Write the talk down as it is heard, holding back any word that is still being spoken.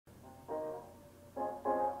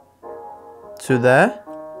to there,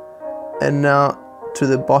 and now to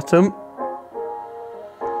the bottom.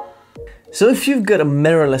 So if you've got a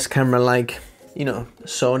mirrorless camera like, you know,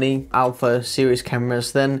 Sony Alpha series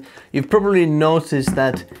cameras, then you've probably noticed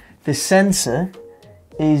that the sensor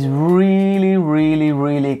is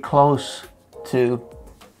really close to,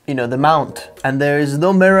 you know, the mount, and there is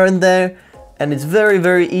no mirror in there, and it's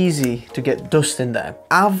very easy to get dust in there.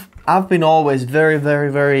 I've been always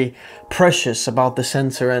very precious about the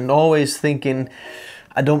sensor, and always thinking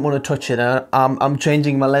I don't want to touch it. I'm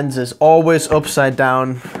changing my lenses always upside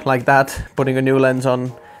down like that, putting a new lens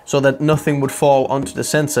on so that nothing would fall onto the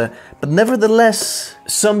sensor. But nevertheless,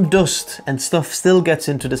 some dust and stuff still gets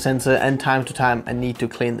into the sensor, and time to time I need to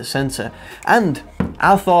clean the sensor. And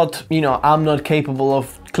I thought, you know, I'm not capable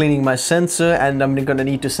of cleaning my sensor and I'm gonna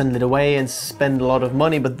need to send it away and spend a lot of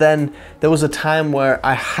money. But then there was a time where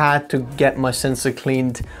I had to get my sensor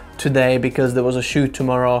cleaned today because there was a shoot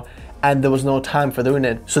tomorrow and there was no time for doing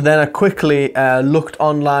it. So then I quickly looked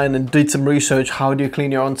online and did some research. How do you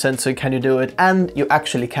clean your own sensor? Can you do it? And you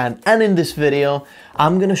actually can. And in this video,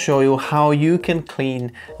 I'm gonna show you how you can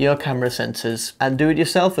clean your camera sensors and do it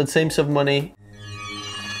yourself and save some money.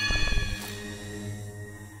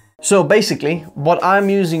 So basically, what I'm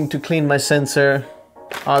using to clean my sensor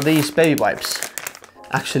are these baby wipes.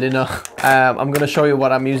 Actually, no, I'm gonna show you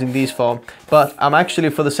what I'm using these for. But I'm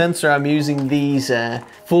actually, for the sensor, I'm using these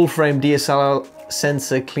full frame DSLR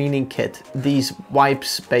sensor cleaning kit. These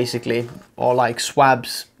wipes, basically, or like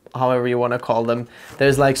swabs, however you wanna call them.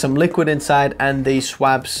 There's like some liquid inside and these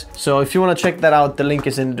swabs. So if you wanna check that out, the link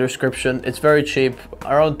is in the description. It's very cheap,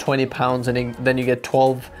 around 20 pounds, and then you get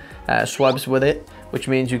 12 swabs with it, which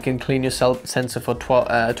means you can clean your sensor for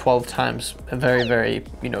 12 times. A very,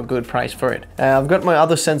 you know, good price for it. I've got my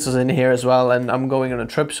other sensors in here as well, and I'm going on a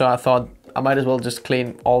trip, so I thought I might as well just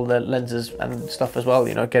clean all the lenses and stuff as well,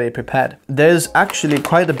 you know, get it prepared. There's actually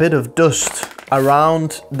quite a bit of dust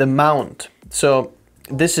around the mount. So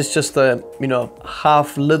this is just a, you know,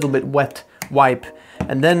 half little bit wet wipe,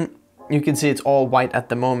 and then you can see it's all white at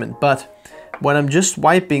the moment. But when I'm just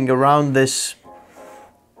wiping around this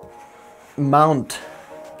mount,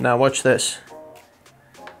 now watch this,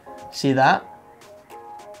 see that?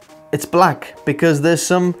 It's black because there's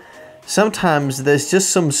sometimes there's just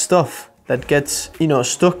some stuff that gets, you know,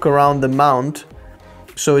 stuck around the mount.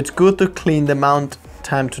 So it's good to clean the mount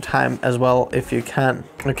time to time as well if you can.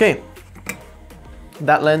 Okay,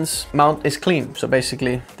 that lens mount is clean, so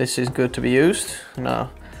basically this is good to be used. Now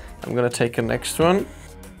I'm gonna take a next one.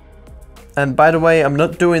 And by the way, I'm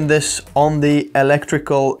not doing this on the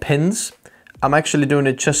electrical pins. I'm actually doing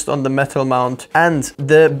it just on the metal mount, and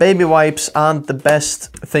the baby wipes aren't the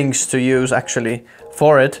best things to use actually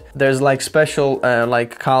for it. There's like special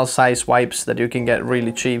like Carl size wipes that you can get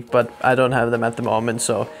really cheap, but I don't have them at the moment,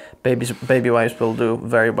 so baby wipes will do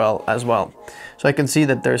very well as well. So I can see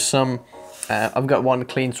that there's some, I've got one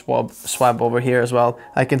clean swab over here as well.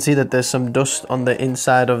 I can see that there's some dust on the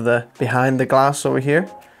inside of the, behind the glass over here.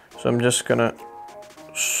 So I'm just gonna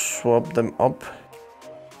swab them up.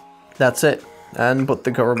 That's it, and put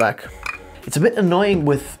the cover back. It's a bit annoying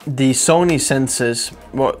with the Sony sensors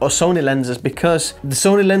or Sony lenses, because the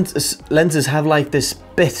Sony lenses have like this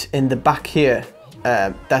bit in the back here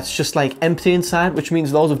that's just like empty inside, which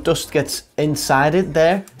means loads of dust gets inside it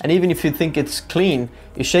there. And even if you think it's clean,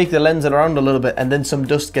 you shake the lens around a little bit and then some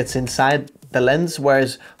dust gets inside the lens.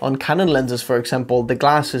 Whereas on Canon lenses, for example, the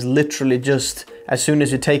glass is literally just, as soon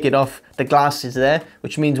as you take it off, the glass is there,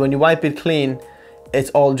 which means when you wipe it clean, it's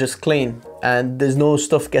all just clean and there's no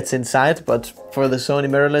stuff gets inside. But for the Sony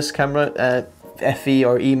mirrorless camera, FE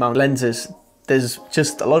or E mount lenses, there's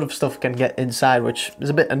just a lot of stuff can get inside, which is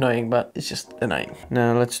a bit annoying, but it's just annoying.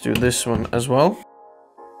 Now let's do this one as well.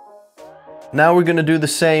 Now we're gonna do the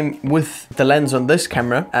same with the lens on this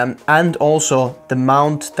camera and also the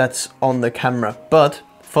mount that's on the camera. But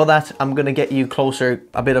for that, I'm gonna get you closer,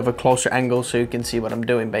 a bit of a closer angle so you can see what I'm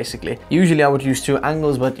doing basically. Usually I would use 2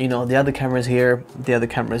 angles, but you know, the other camera's here, the other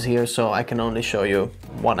camera's here, so I can only show you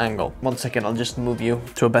 1 angle. 1 second, I'll just move you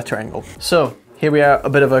to a better angle. So here we are, a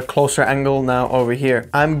bit of a closer angle now over here.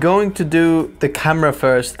 I'm going to do the camera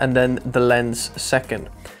first and then the lens second.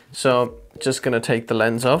 So just gonna take the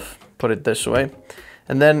lens off, put it this way.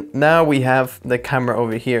 And then now we have the camera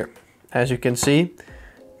over here. As you can see,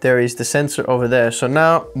 there is the sensor over there. So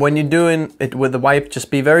now when you're doing it with the wipe, just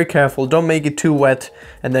be very careful. Don't make it too wet,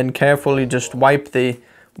 and then carefully just wipe the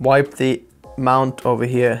mount over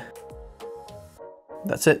here.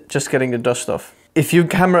 That's it, just getting the dust off. If your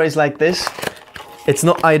camera is like this, it's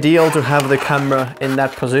not ideal to have the camera in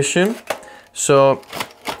that position. So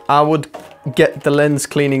I would get the lens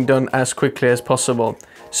cleaning done as quickly as possible.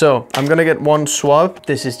 So I'm gonna get one swab.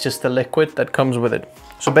 This is just the liquid that comes with it.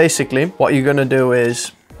 So basically what you're gonna do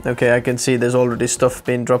is, okay, I can see there's already stuff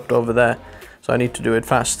being dropped over there, so I need to do it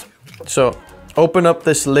fast. So open up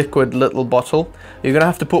this liquid little bottle. You're gonna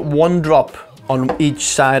have to put one drop on each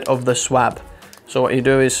side of the swab. So what you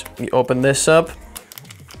do is you open this up,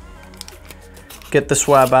 get the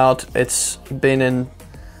swab out, it's been in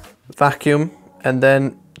vacuum, and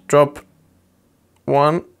then drop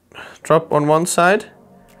on one side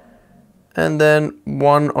and then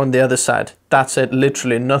one on the other side. That's it,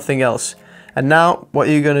 literally nothing else. And now what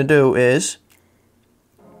you're gonna do is,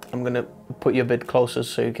 I'm gonna put you a bit closer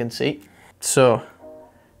so you can see. So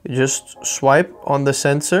you just swipe on the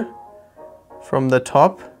sensor from the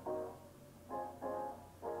top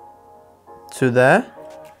to there,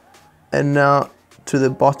 and now to the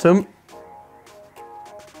bottom,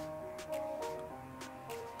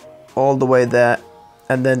 all the way there,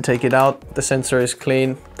 and then take it out. The sensor is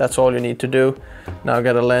clean. That's all you need to do. Now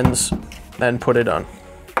get a lens and put it on.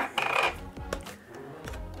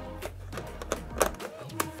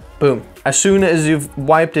 Boom. As soon as you've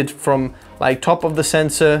wiped it from like top of the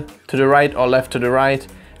sensor to the right or left to the right,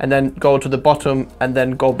 and then go to the bottom and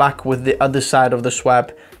then go back with the other side of the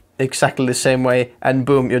swab exactly the same way, and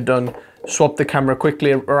boom, you're done. Swap the camera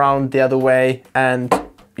quickly around the other way and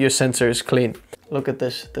your sensor is clean. Look at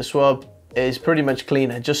this, the swab is pretty much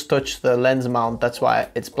clean. I just touched the lens mount, that's why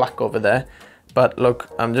it's black over there. But look,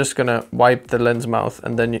 I'm just gonna wipe the lens mount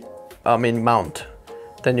and then mount.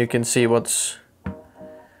 Then you can see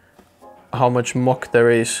how much muck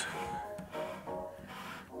there is.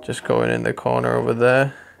 Just going in the corner over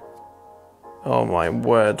there. Oh my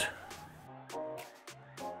word.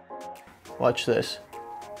 Watch this.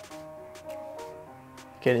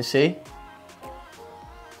 Can you see?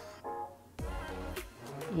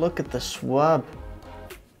 Look at the swab.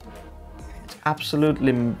 It's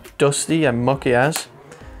absolutely dusty and mucky as.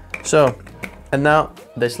 So, and now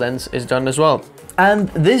this lens is done as well. And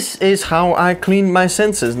this is how I clean my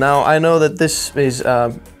sensors. Now I know that this is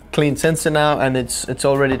a clean sensor now and it's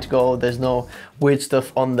all ready to go. There's no weird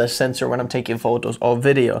stuff on the sensor when I'm taking photos or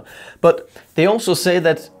video. But they also say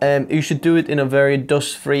that you should do it in a very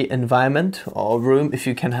dust-free environment or room if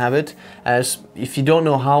you can have it. As if you don't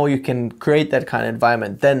know how you can create that kind of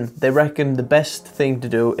environment, then they reckon the best thing to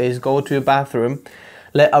do is go to your bathroom,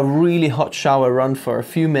 let a really hot shower run for a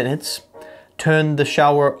few minutes, turn the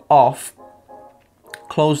shower off,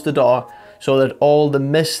 close the door so that all the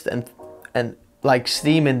mist and like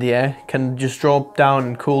steam in the air can just drop down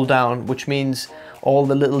and cool down, which means all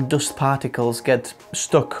the little dust particles get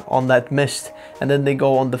stuck on that mist and then they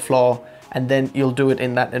go on the floor, and then you'll do it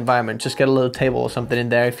in that environment. Just get a little table or something in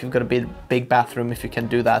there if you've got a big bathroom, if you can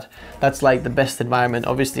do that. That's like the best environment.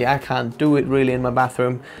 Obviously I can't do it really in my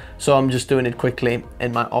bathroom, so I'm just doing it quickly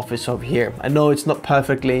in my office over here. I know it's not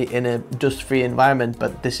perfectly in a dust-free environment,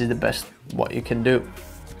 but this is the best what you can do.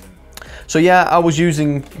 So yeah, I was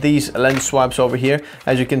using these lens swabs over here.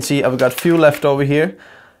 As you can see, I've got a few left over here,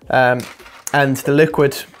 and the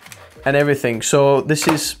liquid and everything. So this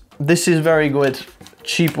is very good,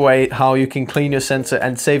 cheap way how you can clean your sensor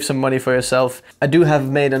and save some money for yourself. I do have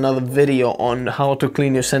made another video on how to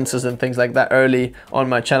clean your sensors and things like that early on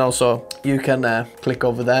my channel, so you can click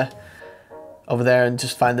over there and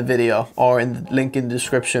just find the video, or in the link in the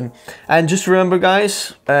description. And just remember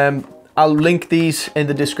guys, I'll link these in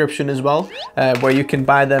the description as well, where you can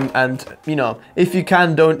buy them. And you know, if you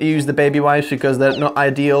can, don't use the baby wipes because they're not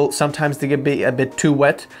ideal. Sometimes they can be a bit too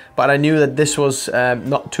wet, but I knew that this was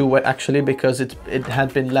not too wet actually, because it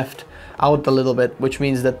had been left out a little bit, which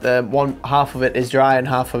means that one half of it is dry and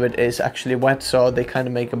half of it is actually wet, so they kind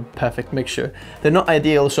of make a perfect mixture. They're not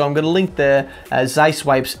ideal, so I'm going to link the Zeiss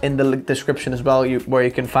wipes in the description as well, where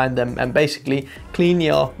you can find them. And basically clean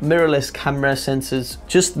your mirrorless camera sensors.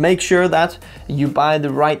 Just make sure that you buy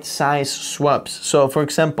the right size swabs. So for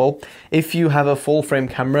example, if you have a full frame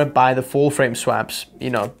camera, buy the full frame swabs.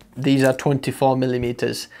 You know, these are 24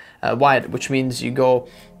 millimeters wide, which means you go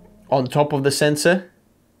on top of the sensor,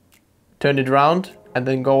 turn it around, and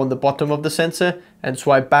then go on the bottom of the sensor and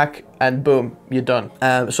swipe back, and boom, you're done.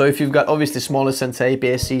 So if you've got obviously smaller sensor,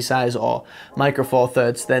 APS-C size or micro four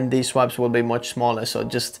thirds, then these swabs will be much smaller. So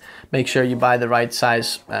just make sure you buy the right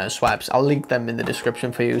size swabs. I'll link them in the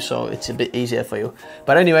description for you, so it's a bit easier for you.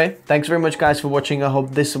 But anyway, thanks very much guys for watching. I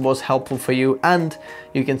hope this was helpful for you and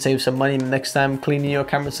you can save some money next time cleaning your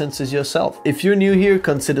camera sensors yourself. If you're new here,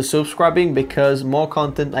 consider subscribing because more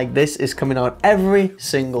content like this is coming out every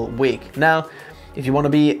single week. Now, if you want to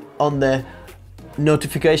be on the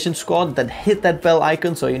notification squad, then hit that bell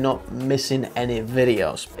icon so you're not missing any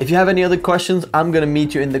videos. If you have any other questions, I'm gonna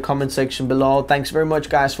meet you in the comment section below. Thanks very much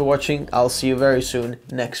guys for watching. I'll see you very soon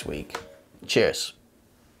next week. Cheers.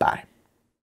 Bye.